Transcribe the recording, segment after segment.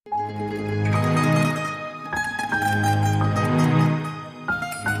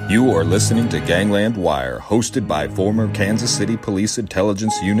You are listening to Gangland Wire, hosted by former Kansas City Police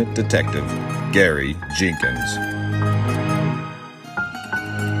Intelligence Unit Detective Gary Jenkins.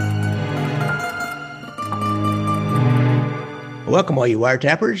 Welcome, all you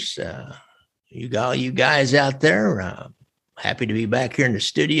wiretappers. You guys out there. Happy to be back here in the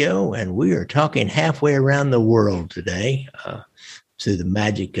studio, and we are talking halfway around the world today through the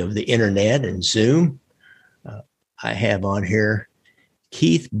magic of the internet and Zoom. I have on here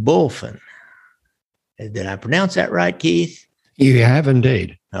Keith Bulfin. Did I pronounce that right, Keith? You have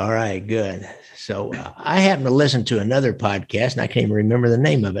indeed. All right, good. So I happen to listen to another podcast, and I can't even remember the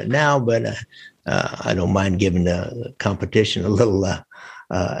name of it now, but I don't mind giving the competition a little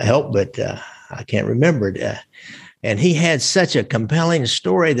help, but I can't remember it. And he had such a compelling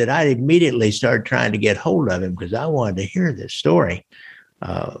story that I immediately started trying to get hold of him because I wanted to hear this story.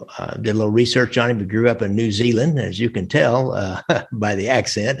 I did a little research on him. He grew up in New Zealand, as you can tell by the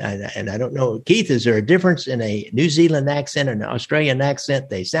accent. And I don't know, Keith, is there a difference in a New Zealand accent and an Australian accent?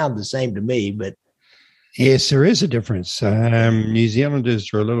 They sound the same to me, but. Yes, there is a difference. New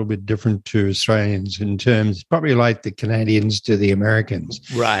Zealanders are a little bit different to Australians in terms, probably like the Canadians to the Americans.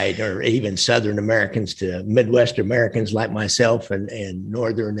 Right, or even Southern Americans to Midwest Americans like myself and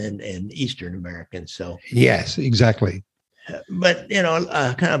Northern and Eastern Americans. So yes, exactly. But,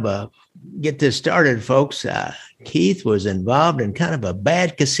 get this started, folks. Keith was involved in kind of a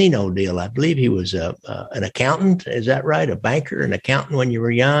bad casino deal. I believe he was an accountant. Is that right? A banker, an accountant when you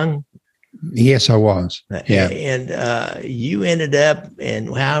were young? Yes, I was. Yeah. And you ended up,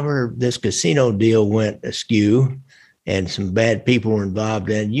 and however this casino deal went askew and some bad people were involved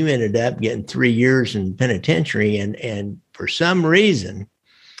in, you ended up getting 3 years in penitentiary. And for some reason,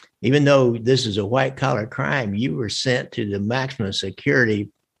 even though this is a white-collar crime, you were sent to the maximum security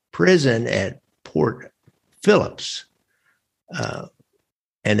prison at Port Phillips. And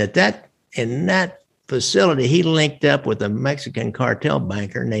in that facility, he linked up with a Mexican cartel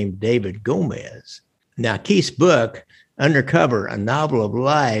banker named David Gomez. Now, Keith's book, Undercover, A Novel of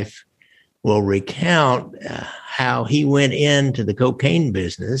Life, will recount how he went into the cocaine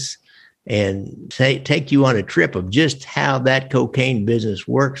business and take you on a trip of just how that cocaine business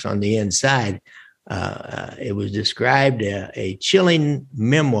works on the inside. It was described a chilling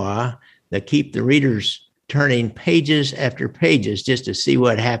memoir that keep the readers turning pages after pages just to see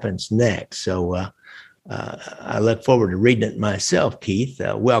what happens next. So I look forward to reading it myself, Keith.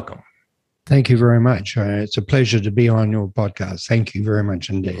 Welcome. Thank you very much. It's a pleasure to be on your podcast. Thank you very much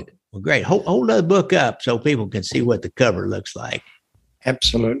indeed. Well, great. Hold the book up so people can see what the cover looks like.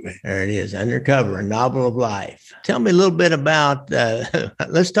 Absolutely. There it is, Undercover, A Novel of Life. Tell me a little bit about,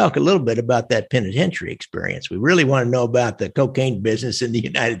 let's talk a little bit about that penitentiary experience. We really want to know about the cocaine business in the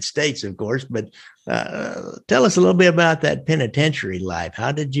United States, of course, but tell us a little bit about that penitentiary life.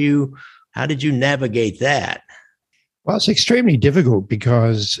 How did you navigate that? Well, it's extremely difficult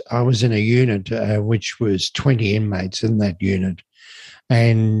because I was in a unit which was 20 inmates in that unit,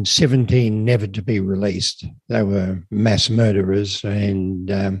 and 17 never to be released. They were mass murderers,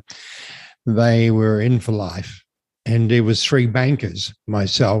 and they were in for life. And there was 3 bankers,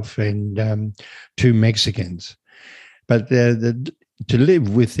 myself and 2 Mexicans. But to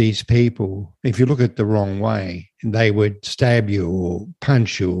live with these people, if you look at it the wrong way, they would stab you or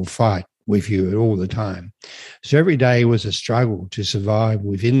punch you or fight with you all the time. So every day was a struggle to survive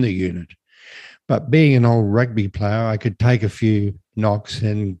within the unit. But being an old rugby player, I could take a few knocks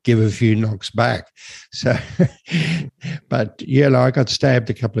and give a few knocks back. So, but I got stabbed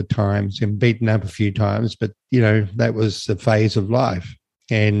a couple of times and beaten up a few times, but that was the phase of life.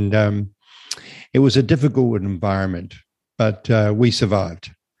 And it was a difficult environment, but we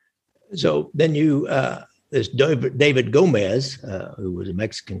survived. So then this David Gomez, who was a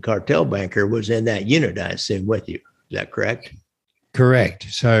Mexican cartel banker, was in that unit, I assume, with you. Is that correct? Correct.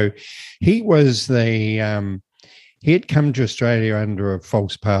 So he was he had come to Australia under a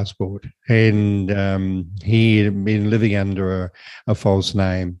false passport, and he had been living under a false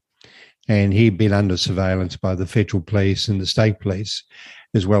name, and he'd been under surveillance by the federal police and the state police,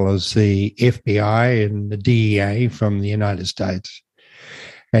 as well as the FBI and the DEA from the United States.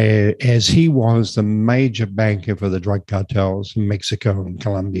 As he was the major banker for the drug cartels in Mexico and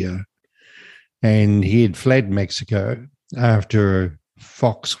Colombia. And he had fled Mexico after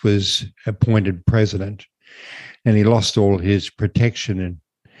Fox was appointed president, and he lost all his protection.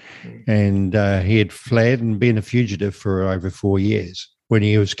 And he had fled and been a fugitive for over 4 years when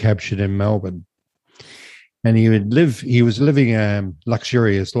he was captured in Melbourne. And he was living a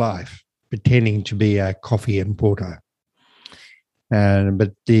luxurious life, pretending to be a coffee importer.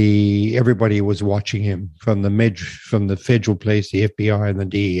 But everybody was watching him from the federal police, the FBI, and the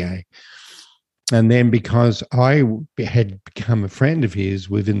DEA. And then because I had become a friend of his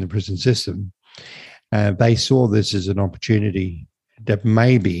within the prison system, they saw this as an opportunity that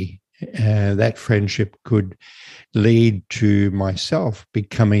maybe that friendship could lead to myself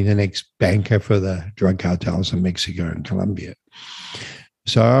becoming the next banker for the drug cartels in Mexico and Colombia.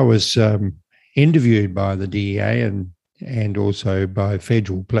 So I was interviewed by the DEA and also by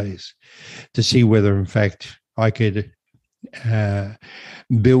federal police to see whether, in fact, I could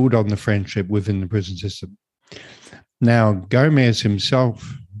build on the friendship within the prison system. Now, Gomez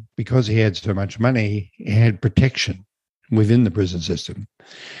himself, because he had so much money, he had protection within the prison system.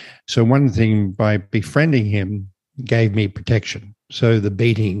 So one thing, by befriending him, gave me protection. So the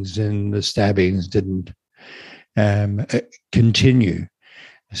beatings and the stabbings didn't continue.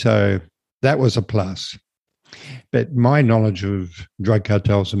 So that was a plus. But my knowledge of drug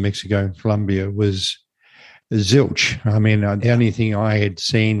cartels in Mexico and Colombia was zilch. I mean, the only thing I had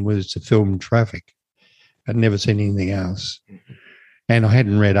seen was the film Traffic. I'd never seen anything else. And I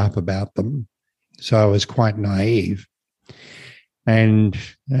hadn't read up about them. So I was quite naive. And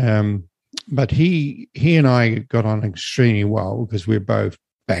but he and I got on extremely well because we're both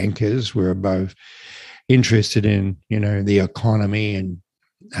bankers. We're both interested in, the economy and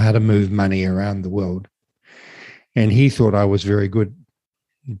how to move money around the world. And he thought I was very good,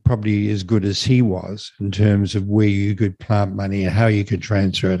 probably as good as he was in terms of where you could plant money and how you could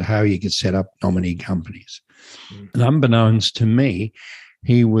transfer it, how you could set up nominee companies. And unbeknownst to me,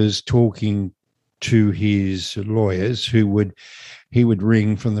 he was talking to his lawyers he would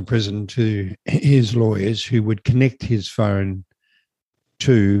ring from the prison to his lawyers who would connect his phone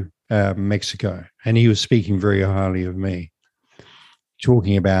to Mexico. And he was speaking very highly of me,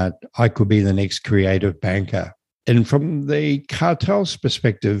 talking about I could be the next creative banker. And from the cartel's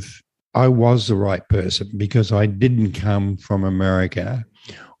perspective, I was the right person because I didn't come from America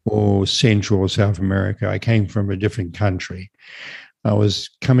or Central or South America. I came from a different country. I was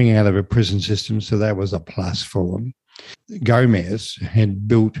coming out of a prison system, so that was a plus for them. Gomez had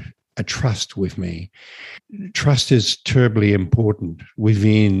built a trust with me. Trust is terribly important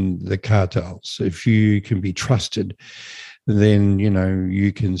within the cartels. If you can be trusted, then,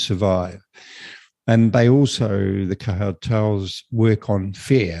 you can survive. And the cartels work on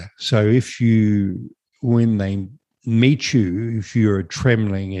fear. So when they meet you, if you're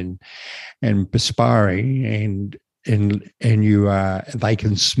trembling and perspiring and they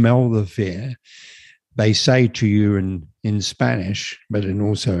can smell the fear, they say to you in Spanish, but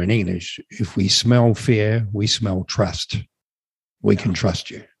also in English, if we smell fear, we smell trust. We can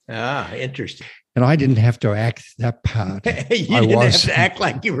trust you. Ah, interesting. And I didn't have to act that part. You didn't have to act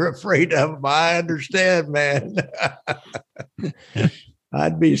like you were afraid of them. I understand, man.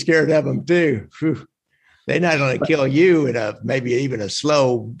 I'd be scared of them too. Whew. They not only kill you in maybe even a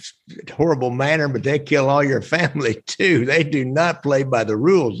slow, horrible manner, but they kill all your family too. They do not play by the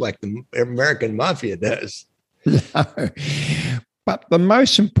rules like the American mafia does. No. But the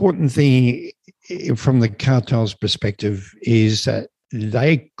most important thing from the cartel's perspective is that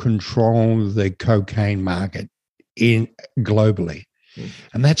they control the cocaine market globally.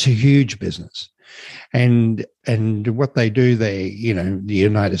 And that's a huge business. And what they do, the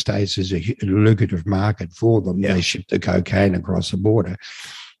United States is a lucrative market for them. Yeah. They ship the cocaine across the border,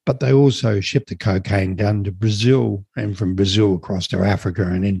 but they also ship the cocaine down to Brazil and from Brazil across to Africa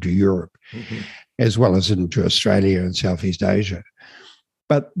and into Europe, as well as into Australia and Southeast Asia.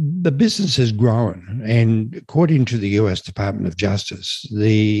 But the business has grown, and according to the U.S. Department of Justice,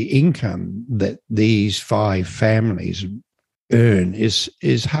 the income that these 5 families earn is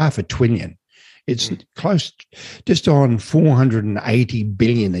 $500 billion. It's close, just on $480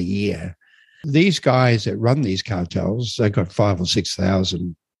 billion a year. These guys that run these cartels, they've got 5,000 or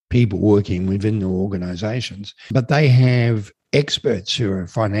 6,000 people working within the organizations, but they have experts who are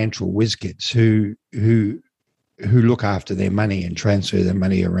financial whiz-kids who look after their money and transfer their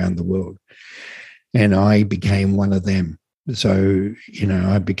money around the world. And I became one of them. So,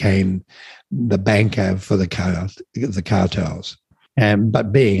 I became the banker for the cartels.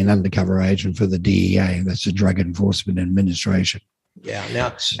 But being an undercover agent for the DEA, that's the Drug Enforcement Administration. Yeah.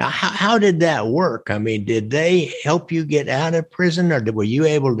 Now how did that work? I mean, did they help you get out of prison, or were you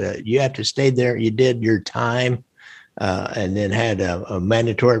able to, you have to stay there, you did your time and then had a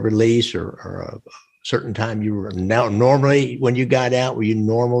mandatory release or a certain time you were now normally when you got out, were you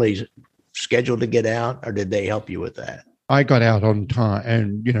normally scheduled to get out, or did they help you with that? I got out on time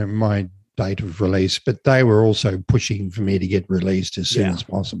and, my date of release, but they were also pushing for me to get released as soon as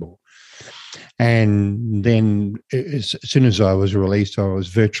possible. And then as soon as I was released, I was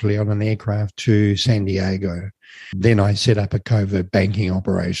virtually on an aircraft to San Diego. Then I set up a covert banking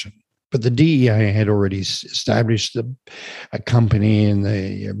operation. But the DEA had already established a company in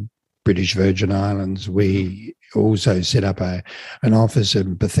the British Virgin Islands. We also set up an office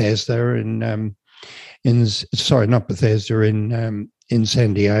in Bethesda in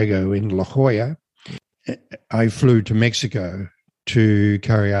San Diego, in La Jolla. I flew to Mexico to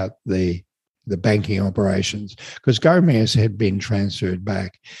carry out the banking operations because Gomez had been transferred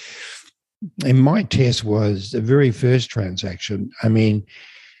back. And my test was the very first transaction. I mean,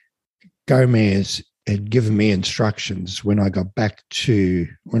 Gomez had given me instructions when I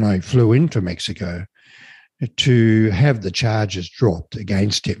flew into Mexico to have the charges dropped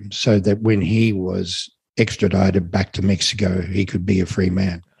against him so that when he was extradited back to Mexico, he could be a free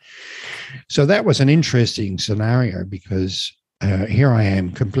man. So that was an interesting scenario because here I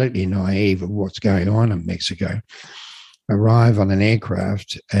am completely naive of what's going on in Mexico. Arrive on an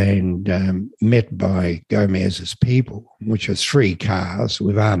aircraft and met by Gomez's people, which are 3 cars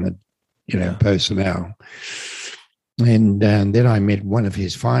with armored, personnel. And then I met one of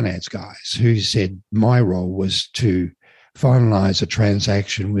his finance guys who said my role was to finalize a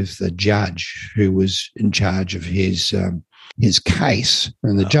transaction with the judge who was in charge of his case.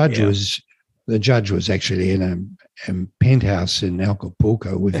 And the judge was actually in a penthouse in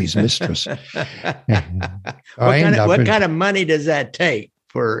Acapulco with his mistress. What kind of money does that take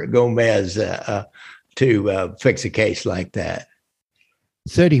for Gomez to fix a case like that?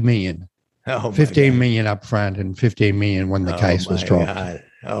 30 million. 15 million up front and 15 million when the case was dropped. God.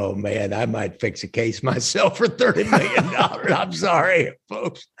 Oh, man, I might fix a case myself for $30 million. I'm sorry,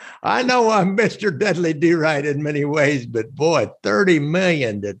 folks. I know I'm Mr. Dudley Do Right in many ways, but boy, $30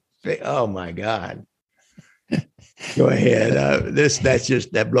 million oh my God. Go ahead.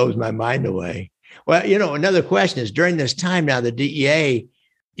 That blows my mind away. Well, another question is during this time now, the DEA,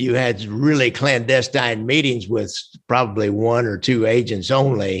 you had really clandestine meetings with probably 1 or 2 agents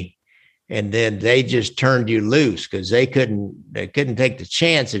only. And then they just turned you loose because they couldn't take the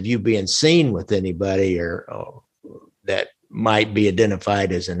chance of you being seen with anybody or that might be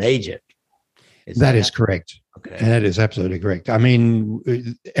identified as an agent. That is correct. Okay. And that is absolutely correct. I mean,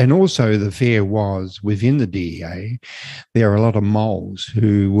 and also the fear was within the DEA, there are a lot of moles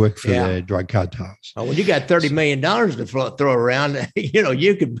who work for the drug cartels. Oh, when you got $30 million to throw around,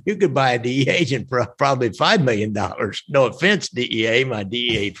 you could buy a DEA agent for probably $5 million. No offense, DEA, my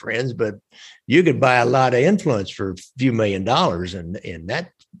DEA friends, but you could buy a lot of influence for a few $1 million in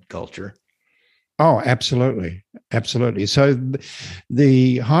that culture. Oh, absolutely. Absolutely. So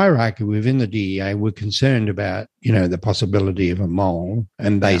the hierarchy within the DEA were concerned about, the possibility of a mole.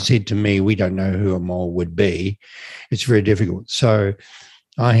 And they said to me, we don't know who a mole would be. It's very difficult. So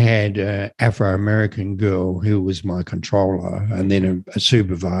I had an Afro-American girl who was my controller and then a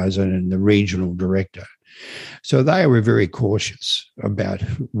supervisor and the regional director. So they were very cautious about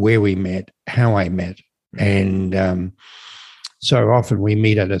where we met, how I met. And so often we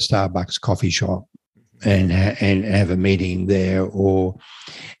meet at a Starbucks coffee shop and have a meeting there, or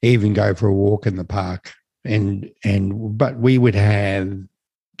even go for a walk in the park. But we would have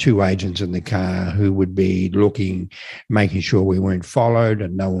 2 agents in the car who would be making sure we weren't followed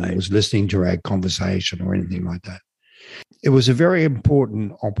and no one was listening to our conversation or anything like that. It was a very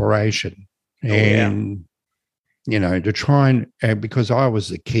important operation, to try and because I was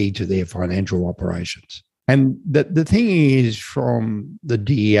the key to their financial operations. And the thing is, from the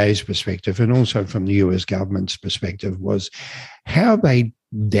DEA's perspective and also from the US government's perspective, was how they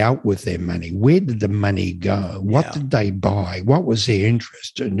dealt with their money. Where did the money go? What did they buy? What was their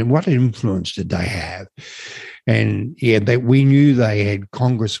interest? And what influence did they have? And we knew they had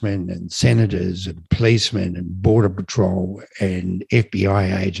congressmen and senators and policemen and border patrol and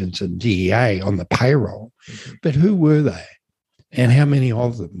FBI agents and DEA on the payroll. But who were they? And how many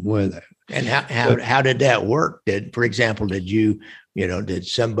of them were there? And how did that work? Did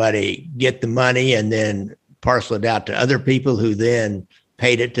somebody get the money and then parcel it out to other people who then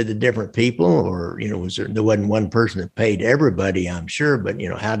paid it to the different people? Or, there wasn't one person that paid everybody, I'm sure, but,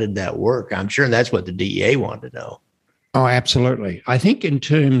 how did that work? I'm sure that's what the DEA wanted to know. Oh, absolutely. I think in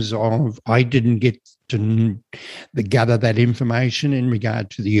terms of, I didn't get to gather that information in regard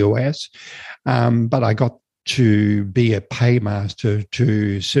to the US, but I got to be a paymaster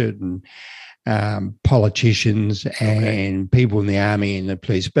to certain politicians and people in the army and the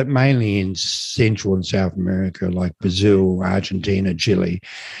police, but mainly in Central and South America, like Brazil, Argentina, Chile.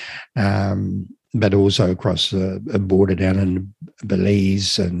 but also across a border down in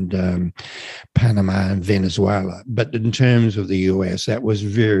Belize and Panama and Venezuela. But in terms of the US, that was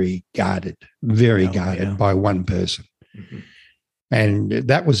very guarded by one person. Mm-hmm. And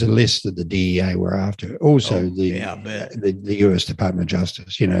that was a list that the DEA were after. Also, the U.S. Department of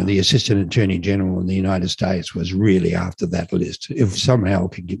Justice, the Assistant Attorney General in the United States was really after that list. If somehow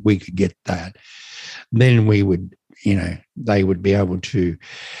we could get that, then we would, they would be able to,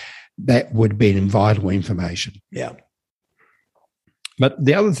 that would be vital information. Yeah. But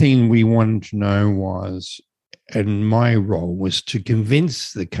the other thing we wanted to know was, and my role was to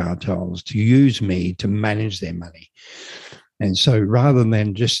convince the cartels to use me to manage their money. And so rather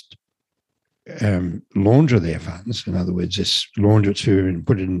than just launder their funds, in other words, just launder it through and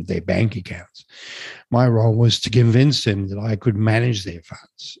put it into their bank accounts, my role was to convince them that I could manage their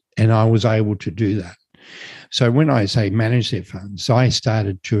funds, and I was able to do that. So when I say manage their funds, I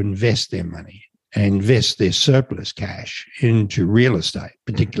started to invest their money and invest their surplus cash into real estate,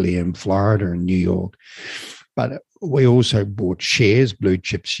 particularly in Florida and New York. But we also bought shares, blue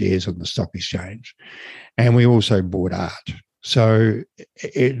chip shares on the stock exchange, and we also bought art. So,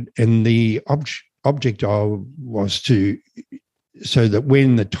 and the object was so that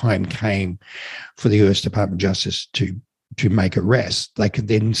when the time came for the U.S. Department of Justice to make arrests, they could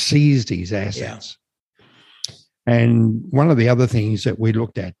then seize these assets. Yeah. And one of the other things that we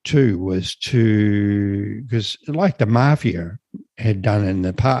looked at too was because like the mafia had done in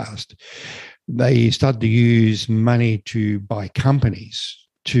the past, they started to use money to buy companies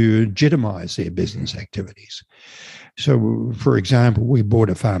to legitimize their business activities. So, for example, we bought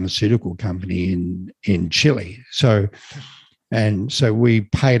a pharmaceutical company in Chile. So we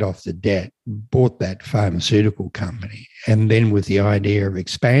paid off the debt, bought that pharmaceutical company, and then with the idea of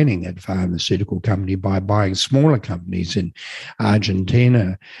expanding that pharmaceutical company by buying smaller companies in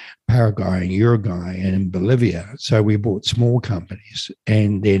Argentina, Paraguay, and Uruguay, and in Bolivia. So we bought small companies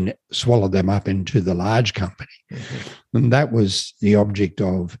and then swallowed them up into the large company. Mm-hmm. And that was the object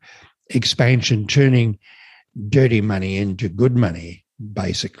of expansion, turning dirty money into good money,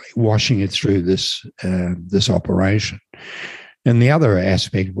 basically, washing it through this operation. And the other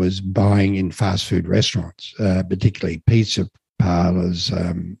aspect was buying in fast food restaurants, particularly pizza parlors,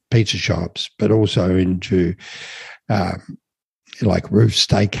 pizza shops, but also into like roof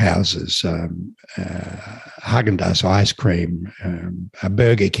steakhouses, Haagen-Dazs ice cream, a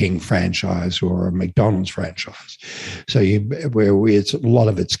Burger King franchise or a McDonald's franchise. So it's a lot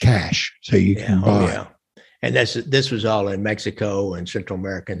of it's cash, so you can buy. Yeah. And this was all in Mexico and Central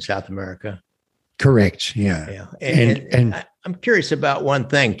America and South America. Correct. Yeah. And I'm curious about one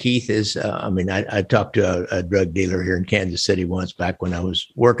thing, Keith, is, I talked to a drug dealer here in Kansas City once back when I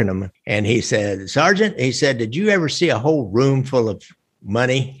was working them. And he said, Sergeant, did you ever see a whole room full of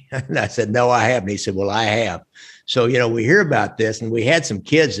money? And I said, no, I haven't. He said, well, I have. So, we hear about this, and we had some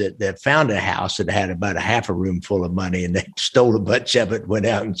kids that found a house that had about a half a room full of money, and they stole a bunch of it, went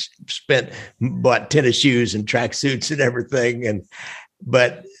out and bought tennis shoes and tracksuits and everything.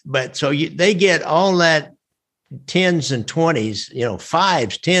 But they get all that tens and 20s,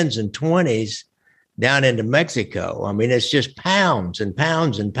 fives, tens and 20s down into Mexico. I mean, it's just pounds and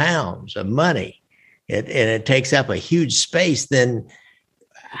pounds and pounds of money. And it takes up a huge space. Then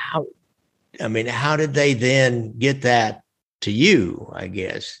how did they then get that to you, I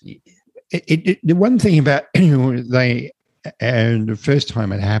guess? The one thing about and the first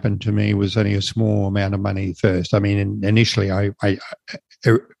time it happened to me was only a small amount of money first. I mean, initially,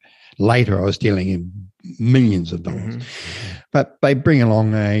 later I was dealing in millions of dollars. Mm-hmm. But they bring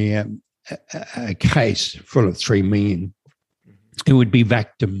along a case full of $3 million. It would be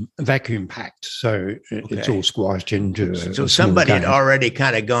vacuum packed, so it's all squashed into. So somebody had already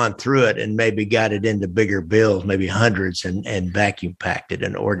kind of gone through it and maybe got it into bigger bills, maybe hundreds, and vacuum packed it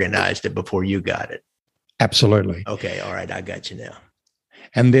and organized it before you got it. Absolutely. Okay. All right. I got you now.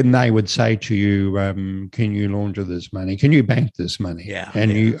 And then they would say to you, can you launder this money? Can you bank this money? Yeah.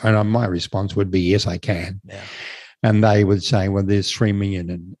 And my response would be, yes, I can. Yeah. And they would say, well, there's $3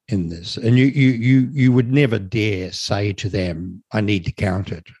 million in this. And you would never dare say to them, I need to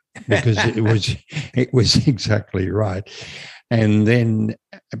count it, because it was exactly right. And then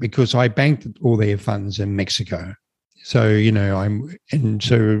because I banked all their funds in Mexico. So, so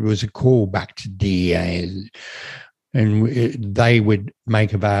it was a call back to DEA, and they would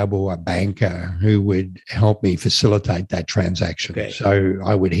make available a banker who would help me facilitate that transaction. Okay. So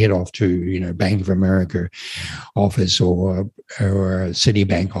I would head off to, Bank of America office or a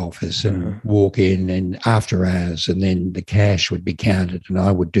Citibank office and walk in, and after hours, and then the cash would be counted and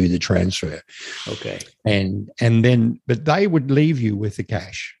I would do the transfer. Okay. And then, but they would leave you with the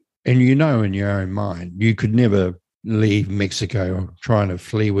cash. And you know in your own mind, you could never leave Mexico trying to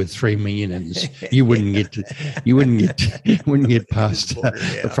flee with 3 million, and you wouldn't wouldn't get past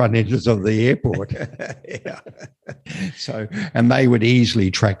the front entrance of the airport. Yeah. So, and they would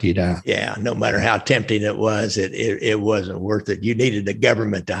easily track you down. Yeah, no matter how tempting it was, it wasn't worth it. You needed the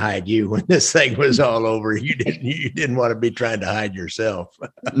government to hide you when this thing was all over. You didn't want to be trying to hide yourself.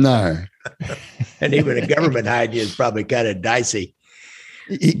 No. And even a government hide you is probably kind of dicey.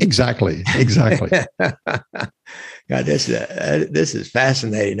 Exactly. God, this is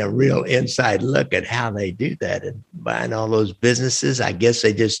fascinating. A real inside look at how they do that and buying all those businesses. I guess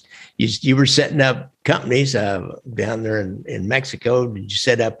they just you were setting up companies down there in Mexico. Did you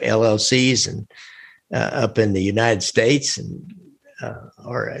set up LLCs and up in the United States? And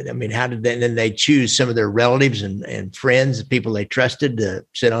or I mean, how did they? And then they choose some of their relatives and friends, people they trusted, to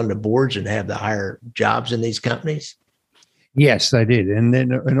sit on the boards and have the higher jobs in these companies. Yes, they did,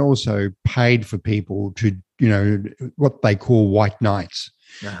 and also paid for people to, what they call white knights.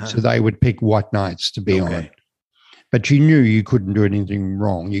 Uh-huh. So they would pick white knights to be on, but you knew you couldn't do anything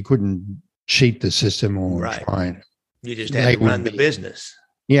wrong. You couldn't cheat the system or try and. You just had to run the business.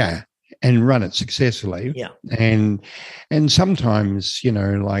 Yeah, and run it successfully. Yeah, and sometimes,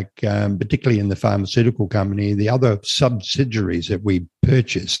 particularly in the pharmaceutical company, the other subsidiaries that we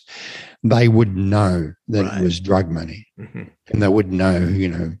purchased, they would know that it was drug money, and they would know,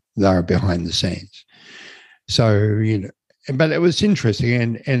 they were behind the scenes. So, but it was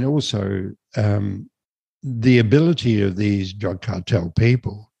interesting, and also the ability of these drug cartel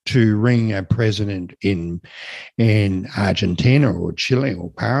people to ring a president in Argentina or Chile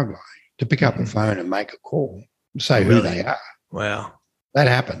or Paraguay to pick up a phone and make a call, say who they are. Wow. That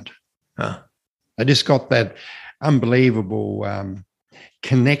happened. Huh. I just got that unbelievable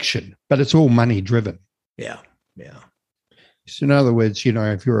connection, but it's all money driven. Yeah. So in other words,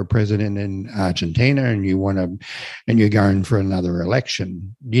 if you're a president in Argentina and you're going for another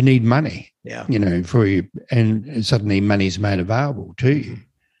election, you need money. Yeah. For you, and suddenly money's made available to you.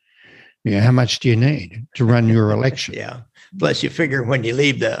 How much do you need to run your election? Yeah. Plus, you figure when you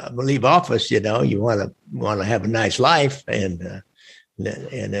leave office, you want to have a nice life, and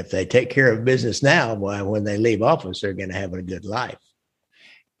if they take care of business now, when they leave office, they're going to have a good life.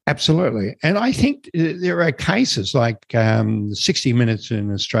 Absolutely. And I think there are cases like 60 Minutes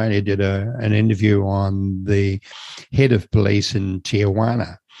in Australia did an interview on the head of police in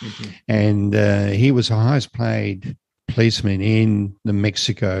Tijuana. And he was the highest paid policeman in the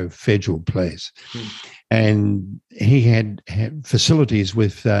Mexico Federal Police. And he had facilities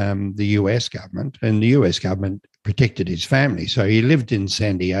with the US government, and the US government protected his family. So he lived in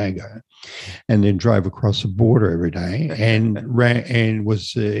San Diego and then drove across the border every day and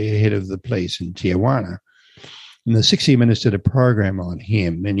was the head of the police in Tijuana. And the 60 Minutes did a program on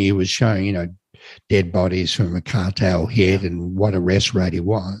him, and he was showing, dead bodies from a cartel head and what arrest rate he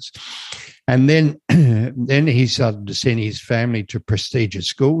was. And then he started to send his family to prestigious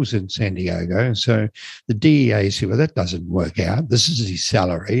schools in San Diego. So the DEA said, well, that doesn't work out. This is his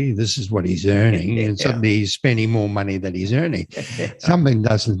salary. This is what he's earning. And suddenly he's spending more money than he's earning. Something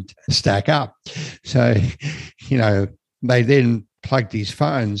doesn't stack up. So, they then plugged his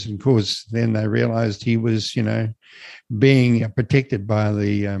phones. And of course, then they realized he was, being protected by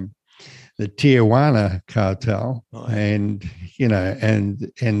the Tijuana cartel, and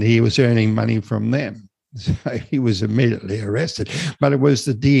he was earning money from them. So he was immediately arrested. But it was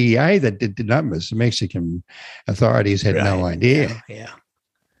the DEA that did the numbers. The Mexican authorities had no idea. Yeah.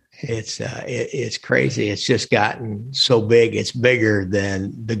 It's crazy. It's just gotten so big. It's bigger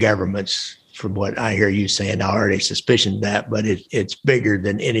than the governments, from what I hear you saying. I already suspicioned that, but it's bigger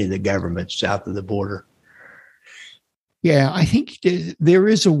than any of the governments south of the border. Yeah, I think there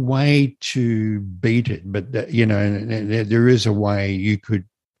is a way to beat it, but there is a way you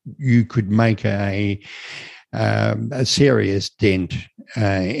could make a serious dent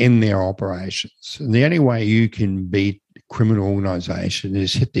in their operations. And the only way you can beat criminal organisation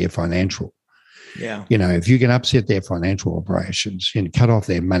is hit their financial. Yeah, if you can upset their financial operations and cut off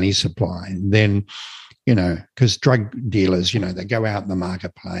their money supply, then because drug dealers, they go out in the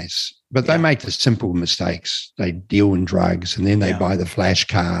marketplace, but they make the simple mistakes. They deal in drugs, and then they buy the flash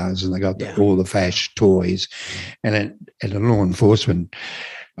cars, and they got all the flash toys. And a law enforcement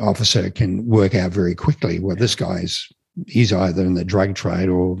officer can work out very quickly, well, this he's either in the drug trade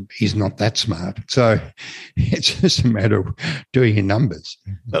or he's not that smart. So it's just a matter of doing your numbers.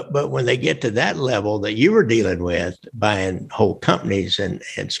 But when they get to that level that you were dealing with, buying whole companies and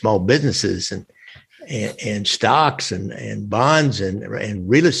small businesses and stocks and bonds and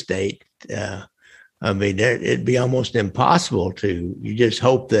real estate, I mean, it'd be almost impossible to. You just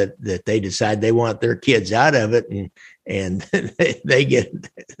hope that they decide they want their kids out of it, and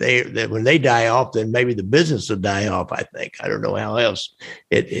that when they die off, then maybe the business will die off. I think I don't know how else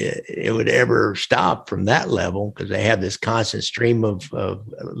it would ever stop from that level, because they have this constant stream of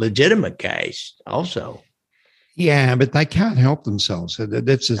legitimate cash also. Yeah, but they can't help themselves. So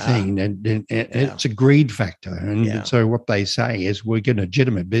that's the thing. And it's a greed factor. And so what they say is, we're getting a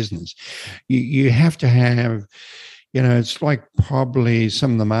legitimate business. You have to have, it's like probably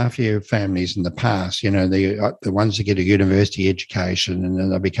some of the mafia families in the past, the ones that get a university education and then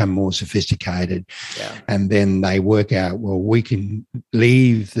they become more sophisticated. Yeah. And then they work out, well, we can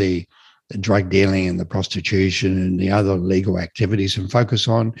leave the drug dealing and the prostitution and the other legal activities and focus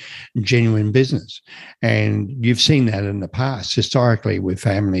on genuine business. And you've seen that in the past, historically, where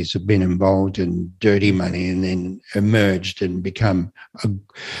families have been involved in dirty money and then emerged and become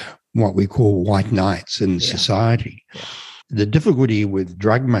what we call white knights in society. Yeah. The difficulty with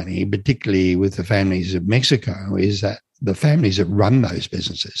drug money, particularly with the families of Mexico, is that the families that run those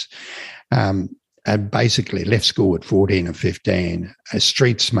businesses are basically left school at 14 or 15, are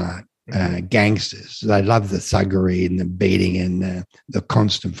street smart, gangsters. They love the thuggery and the beating and the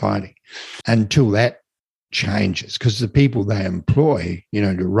constant fighting until that changes, because the people they employ,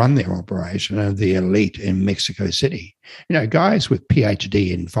 to run their operation are the elite in Mexico City. Guys with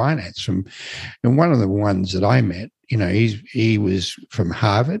PhD in finance and one of the ones that I met, he was from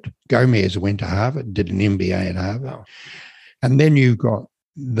Harvard. Gomez went to Harvard, did an MBA at Harvard. Oh. And then you've got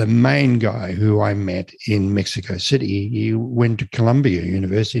the main guy who I met in Mexico City. He went to Columbia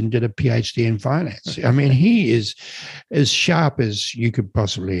University and did a PhD in finance. I mean, he is as sharp as you could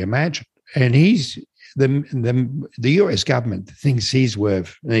possibly imagine. And he's the US government thinks he's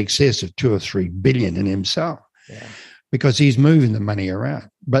worth in excess of 2 or 3 billion in himself, because he's moving the money around.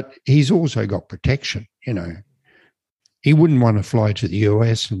 But he's also got protection, He wouldn't want to fly to the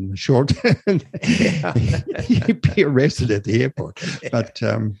US in the short term. He'd be arrested at the airport. But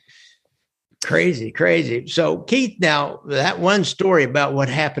crazy. So, Keith, now that one story about what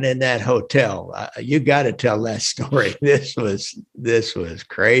happened in that hotel, you got to tell that story. This was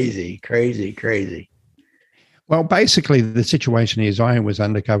crazy. Well, basically, the situation is I was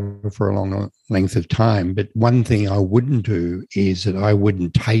undercover for a long length of time, but one thing I wouldn't do is that I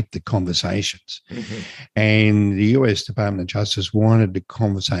wouldn't tape the conversations. Mm-hmm. And the US Department of Justice wanted the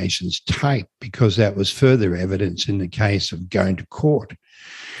conversations taped because that was further evidence in the case of going to court.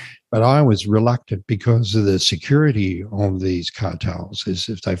 But I was reluctant because of the security of these cartels. Is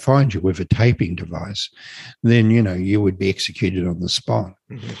if they find you with a taping device, then, you would be executed on the spot.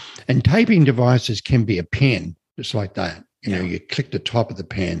 Mm-hmm. And taping devices can be a pen, just like that. You click the top of the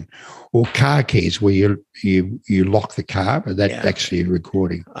pen, or car keys where you lock the car, but that's actually a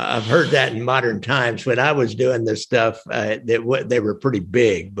recording. I've heard that in modern times. When I was doing this stuff, they were pretty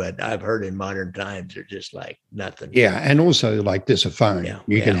big, but I've heard in modern times they're just like nothing. Yeah, and also like this, a phone. Yeah.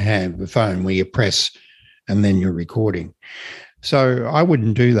 You can have a phone where you press and then you're recording. So I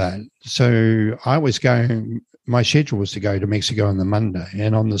wouldn't do that. So my schedule was to go to Mexico on the Monday,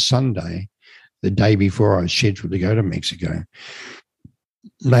 and on the Sunday, the day before I was scheduled to go to Mexico,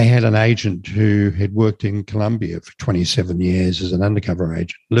 they had an agent who had worked in Colombia for 27 years as an undercover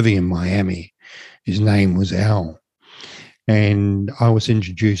agent living in Miami. His name was Al. And I was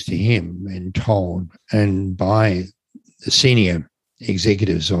introduced to him and told, and by the senior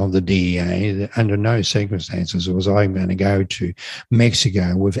executives of the DEA, that under no circumstances was I going to go to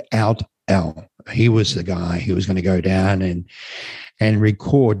Mexico without Al. He was the guy who was going to go down and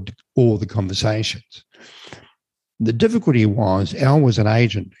record all the conversations. The difficulty was Al was an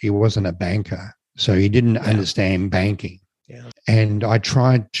agent. He wasn't a banker, so he didn't understand banking. Yeah. And I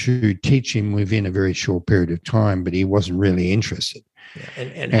tried to teach him within a very short period of time, but he wasn't really interested. Yeah.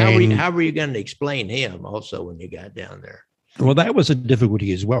 And how were you going to explain him also when you got down there? Well, that was a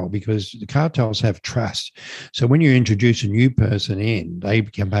difficulty as well, because the cartels have trust. So when you introduce a new person in, they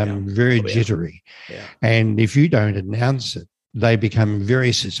become very jittery. Yeah. And if you don't announce it, they become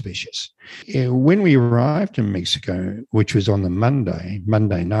very suspicious. When we arrived in Mexico, which was on the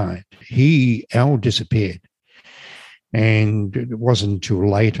Monday night, Al disappeared. And it wasn't until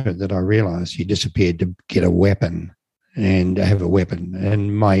later that I realized he disappeared to get a weapon and have a weapon.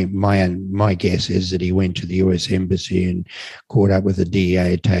 And my guess is that he went to the US Embassy and caught up with the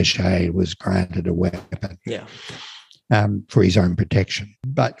DEA attaché and was granted a weapon. Yeah. for his own protection.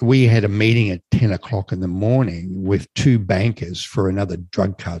 But we had a meeting at 10 o'clock in the morning with two bankers for another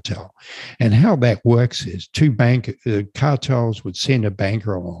drug cartel. And how that works is cartels would send a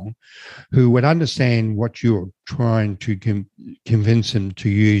banker along who would understand what you're trying to convince them to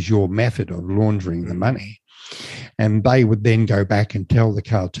use your method of laundering the money. And they would then go back and tell the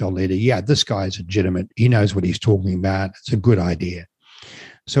cartel leader, yeah, this guy's legitimate. He knows what he's talking about. It's a good idea.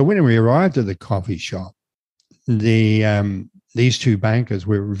 So when we arrived at the coffee shop, these two bankers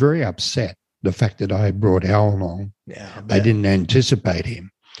were very upset, the fact that I had brought Al along. Yeah, they didn't anticipate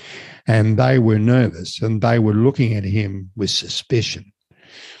him. And they were nervous, and they were looking at him with suspicion.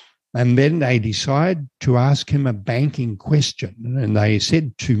 And then they decided to ask him a banking question. And they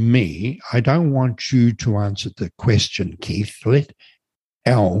said to me, I don't want you to answer the question, Keith. Let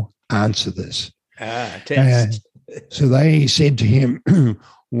Al answer this. Test. So they said to him,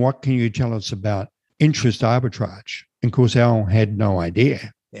 what can you tell us about interest arbitrage? And of course, Al had no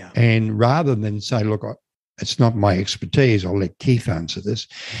idea. Yeah. And rather than say, look, it's not my expertise, I'll let Keith answer this,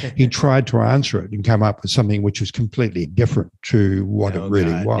 he tried to answer it and come up with something which was completely different to what it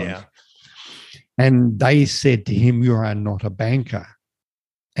really was. Yeah. And they said to him, you are not a banker.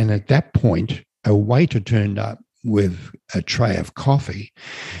 And at that point, a waiter turned up with a tray of coffee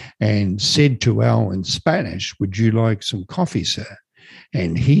and said to Al in Spanish, would you like some coffee, sir?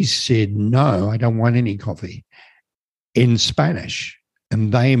 And he said, no, I don't want any coffee, in Spanish.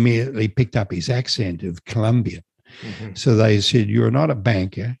 And they immediately picked up his accent of Colombian. Mm-hmm. So they said, you're not a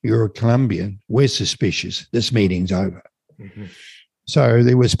banker, you're a Colombian. We're suspicious. This meeting's over. Mm-hmm. So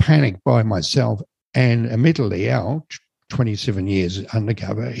there was panic by myself. And admittedly, Al, 27 years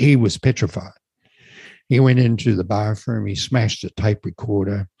undercover, he was petrified. He went into the bathroom, he smashed a tape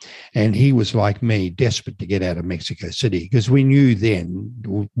recorder, and he was like me, desperate to get out of Mexico City, because we knew then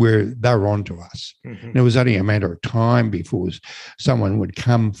they were onto us. Mm-hmm. And it was only a matter of time before someone would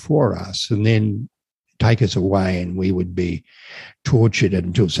come for us and then take us away, and we would be tortured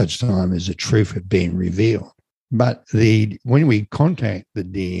until such time as the truth had been revealed. But when we contacted the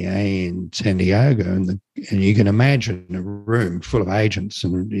DEA in San Diego, and you can imagine a room full of agents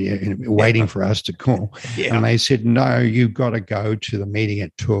and waiting for us to call, and they said, no, you've got to go to the meeting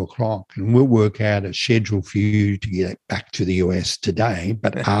at 2:00, and we'll work out a schedule for you to get back to the US today,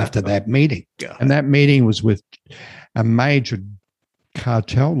 but after that meeting. And that meeting was with a major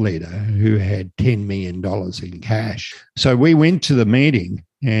cartel leader who had $10 million in cash. So we went to the meeting,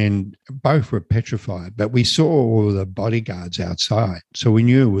 and both were petrified, but we saw all the bodyguards outside. So we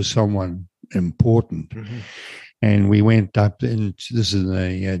knew it was someone important. Mm-hmm. And we went up, and this is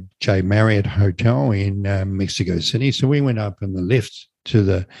the J. Marriott Hotel in Mexico City. So we went up in the lift to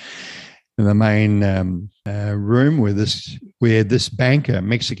the main room where this banker,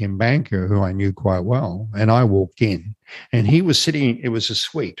 Mexican banker, who I knew quite well, and I walked in, and he was sitting, it was a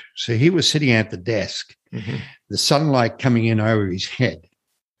suite. So he was sitting at the desk, mm-hmm. the sunlight coming in over his head.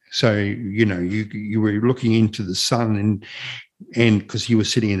 So, you were looking into the sun, and because he was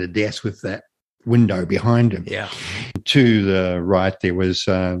sitting at a desk with that window behind him. Yeah. To the right, there was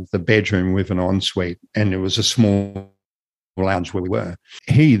the bedroom with an ensuite, and there was a small lounge where we were.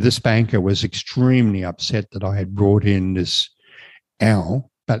 This banker was extremely upset that I had brought in this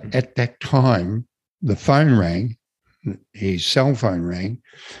Al, but at that time, the phone rang, his cell phone rang,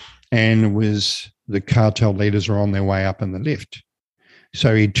 and it was the cartel leaders were on their way up in the lift.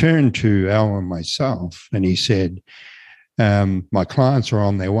 So he turned to Al and myself, and he said, my clients are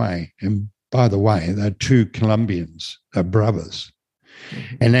on their way. And by the way, they're two Colombians, they're brothers.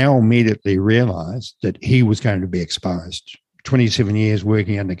 Mm-hmm. And Al immediately realized that he was going to be exposed. 27 years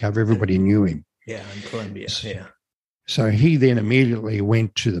working undercover, everybody knew him. Yeah, in Colombia, yeah. So he then immediately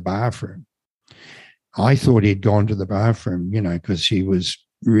went to the bathroom. I thought he'd gone to the bathroom, because he was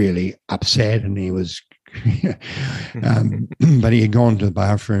really upset, and he was but he had gone to the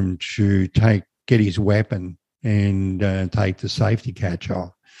bathroom to get his weapon and take the safety catch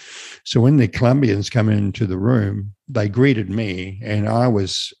off. So when the Colombians come into the room, they greeted me, and I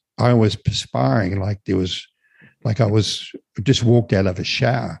was perspiring like I was just walked out of a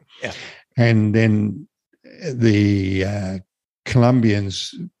shower. Yeah. And then the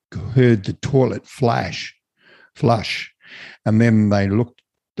Colombians heard the toilet flush, and then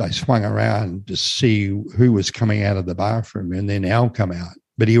they swung around to see who was coming out of the bathroom, and then Al come out,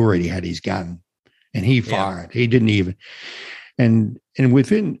 but he already had his gun, and he fired. Yeah. He didn't even, and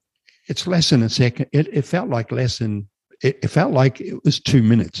within, it's less than a second. It felt like it felt like it was 2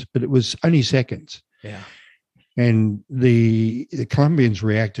 minutes, but it was only seconds. Yeah. And the Colombians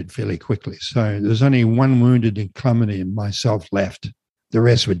reacted fairly quickly. So there's only one wounded in Colombian and myself left. The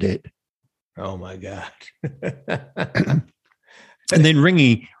rest were dead. Oh my God. And then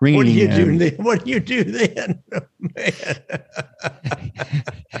ringing. What do you do then? What do you do then? Man.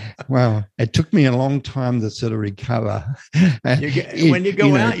 Well, it took me a long time to sort of recover. When you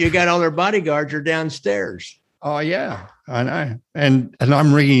go out, you got all their bodyguards are downstairs. Oh yeah, I know. And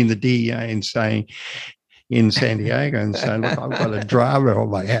I'm ringing the DEA and saying in San Diego and saying, look, I've got a drama on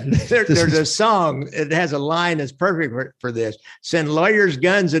my head. There's a song. It has a line that's perfect for this. Send lawyers,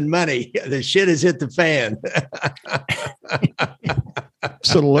 guns, and money. The shit has hit the fan.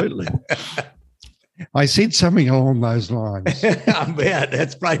 Absolutely. I said something along those lines. I bet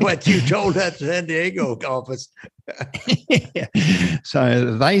that's probably what you told that San Diego office. Yeah.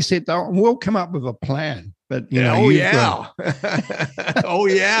 So they said, we'll come up with a plan. But, oh, yeah. Oh,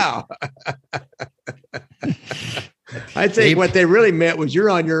 yeah. I think what they really meant was you're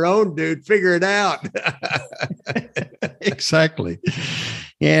on your own, dude. Figure it out. Exactly.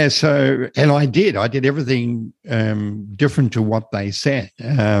 Yeah. So, and I did everything different to what they said.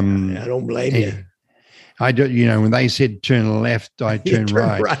 I don't blame you. I do. When they said turn left, I turned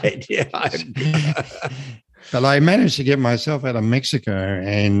right. Right. Yeah. But I managed to get myself out of Mexico,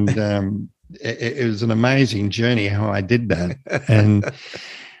 and it was an amazing journey how I did that.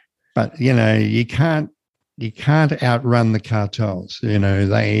 But you can't outrun the cartels.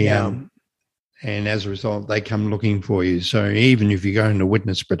 They and as a result, they come looking for you. So even if you go into a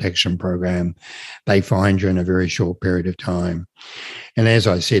witness protection program, they find you in a very short period of time. And as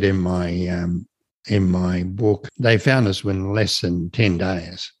I said in my book, they found us in less than 10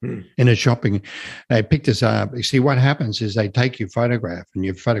 days in a shopping. They picked us up. You see, what happens is they take your photograph and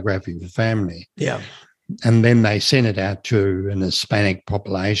you photograph your family. Yeah. And then they send it out to an Hispanic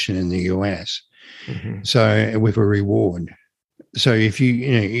population in the US. Mm-hmm. So with a reward. So if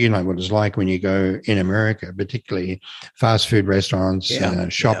you know what it's like when you go in America, particularly fast food restaurants,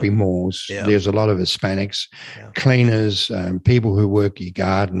 shopping malls, there's a lot of Hispanics, cleaners, people who work your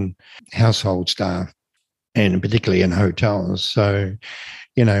garden, household staff, and particularly in hotels. So,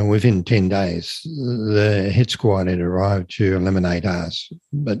 within 10 days, the hit squad had arrived to eliminate us.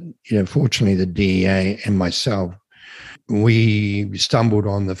 But, fortunately, the DEA and myself, we stumbled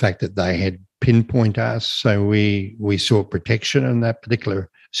on the fact that they had pinpoint us, so we sought protection in that particular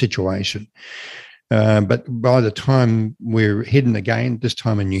situation. But by the time we're hidden again, this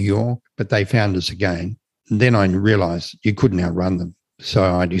time in New York, but they found us again, then I realized you couldn't outrun them. So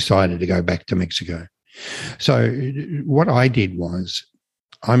I decided to go back to Mexico. So what I did was,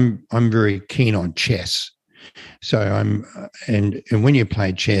 I'm very keen on chess. So and when you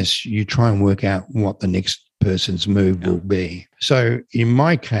play chess, you try and work out what the next person's move will be. So in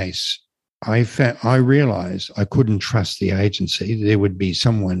my case, I realized I couldn't trust the agency. There would be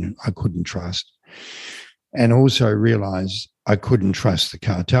someone I couldn't trust. And also realized I couldn't trust the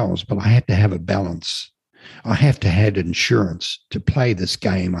cartels, but I had to have a balance. I have to have insurance. To play this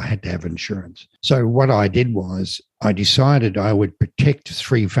game, I had to have insurance. So what I did was I decided I would protect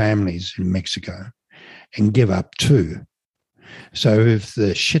 3 families in Mexico and give up 2. So if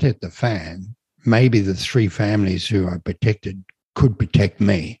the shit hit the fan, maybe the 3 families who I protected could protect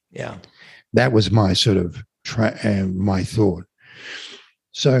me. Yeah. That was my sort of my thought.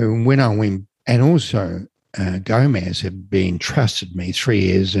 So when I went, and also Gomez had been trusted me 3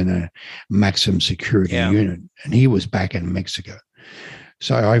 years in a maximum security unit, and he was back in Mexico.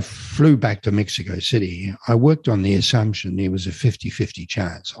 So I flew back to Mexico City. I worked on the assumption there was a 50-50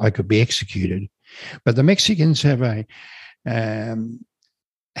 chance I could be executed. But the Mexicans have a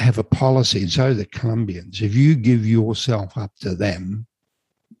policy, and so do the Colombians. If you give yourself up to them,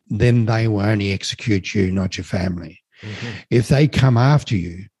 then they will only execute you, not your family. Mm-hmm. If they come after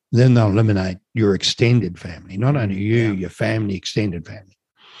you, then they'll eliminate your extended family, not only you, your family, extended family.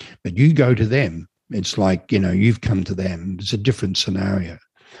 But you go to them, it's like, you've come to them. It's a different scenario.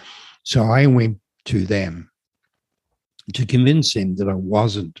 So I went to them to convince them that I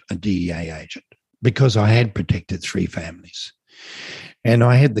wasn't a DEA agent because I had protected 3 families. And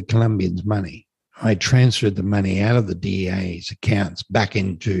I had the Colombians' money. I transferred the money out of the DEA's accounts back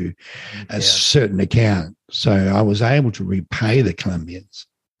into a certain account. So I was able to repay the Colombians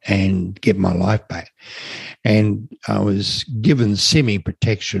and get my life back. And I was given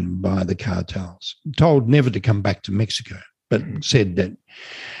semi-protection by the cartels, told never to come back to Mexico, but said that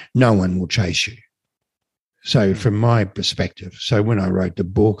no one will chase you. So from my perspective, so when I wrote the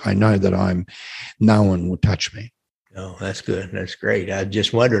book, I know that no one will touch me. Oh, that's good. That's great. I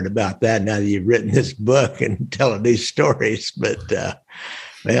just wondered about that now that you've written this book and telling these stories. But,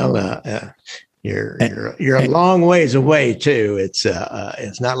 You're a long ways away too.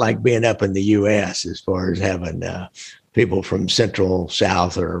 It's not like being up in the U.S. as far as having people from Central,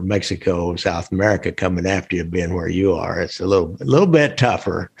 South, or Mexico, South America coming after you, being where you are. It's a little bit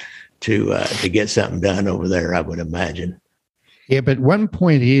tougher to get something done over there, I would imagine. Yeah, but one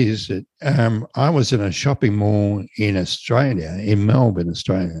point is that I was in a shopping mall in Australia, in Melbourne,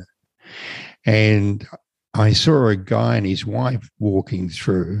 Australia, and I saw a guy and his wife walking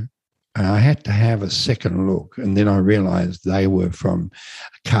through. And I had to have a second look. And then I realized they were from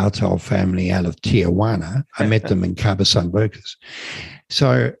a cartel family out of Tijuana. I met them in Cabazon Burgers.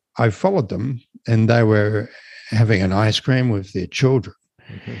 So I followed them, and they were having an ice cream with their children.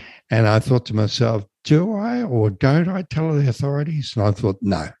 Mm-hmm. And I thought to myself, do I or don't I tell the authorities? And I thought,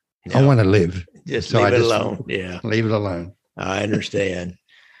 no. I want to live. Just leave it alone. Yeah. Leave it alone. I understand.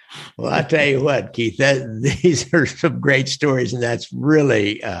 Well, I tell you what, Keith, these are some great stories, and that's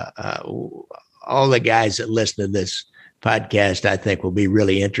really all the guys that listen to this podcast, I think, will be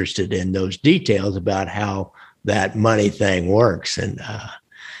really interested in those details about how that money thing works. And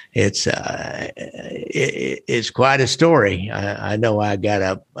it's quite a story. I know I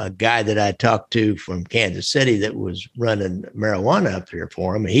got a guy that I talked to from Kansas City that was running marijuana up here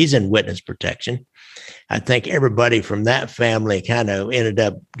for him. He's in witness protection. I think everybody from that family kind of ended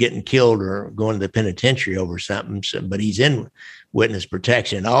up getting killed or going to the penitentiary over something. So, but he's in witness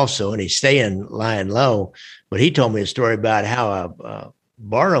protection also, and he's staying lying low. But he told me a story about how a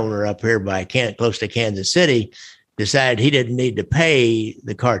bar owner up here close to Kansas City decided he didn't need to pay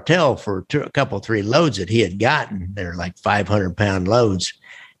the cartel for three loads that he had gotten. They're like 500-pound loads,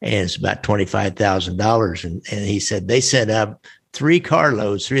 and it's about $25,000. And he said they set up 3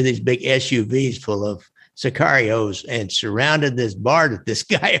 carloads, 3 of these big SUVs full of Sicarios, and surrounded this bar that this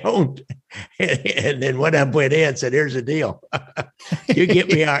guy owned, and then went up with it and said, "Here's the deal: you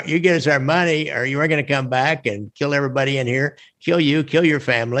get us our money, or you are going to come back and kill everybody in here, kill you, kill your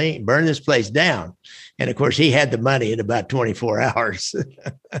family, burn this place down." And of course, he had the money in about 24 hours.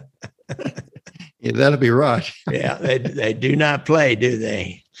 Yeah, that'll be right. Yeah, they do not play, do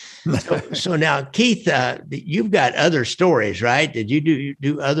they? So now, Keith, you've got other stories, right? Did you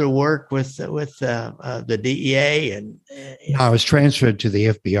do other work with the DEA? And I was transferred to the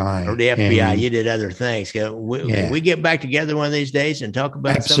FBI. Or the FBI, you did other things. Can we get back together one of these days and talk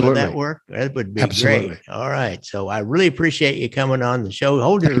about some of that work? That would be great. All right. So I really appreciate you coming on the show.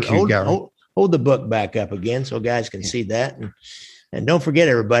 Hold the book back up again so guys can see that. And don't forget,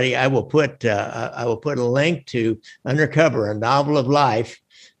 everybody, I will put a link to Undercover, a Novel of Life.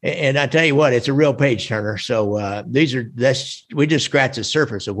 And I tell you what, it's a real page turner. So we just scratched the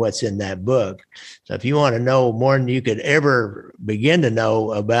surface of what's in that book. So if you want to know more than you could ever begin to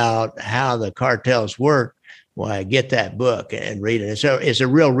know about how the cartels work, why, get that book and read it. So it's a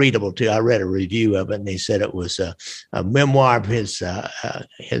real readable too. I read a review of it, and they said it was a memoir of his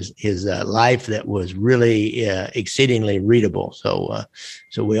life that was really exceedingly readable. So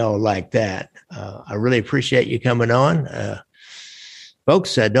we all like that. I really appreciate you coming on.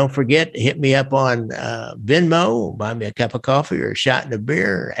 Folks, don't forget, hit me up on Venmo, buy me a cup of coffee or a shot in a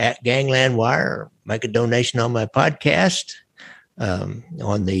beer at Gangland Wire, or make a donation on my podcast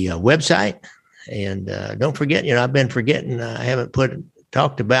on the website. And don't forget, I've been forgetting, I haven't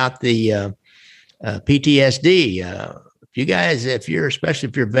talked about the PTSD. Especially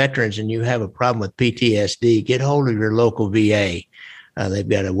if you're veterans and you have a problem with PTSD, get hold of your local VA. They've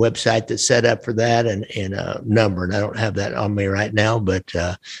got a website that's set up for that and a number. And I don't have that on me right now, but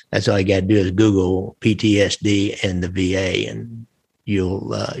that's all you got to do is Google PTSD and the VA, and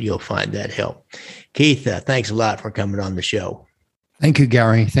you'll find that help. Keith, thanks a lot for coming on the show. Thank you,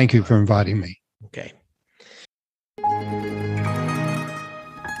 Gary. Thank you for inviting me. Okay.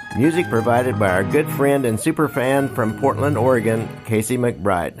 Music provided by our good friend and super fan from Portland, Oregon, Casey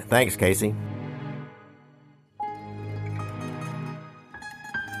McBride. Thanks, Casey.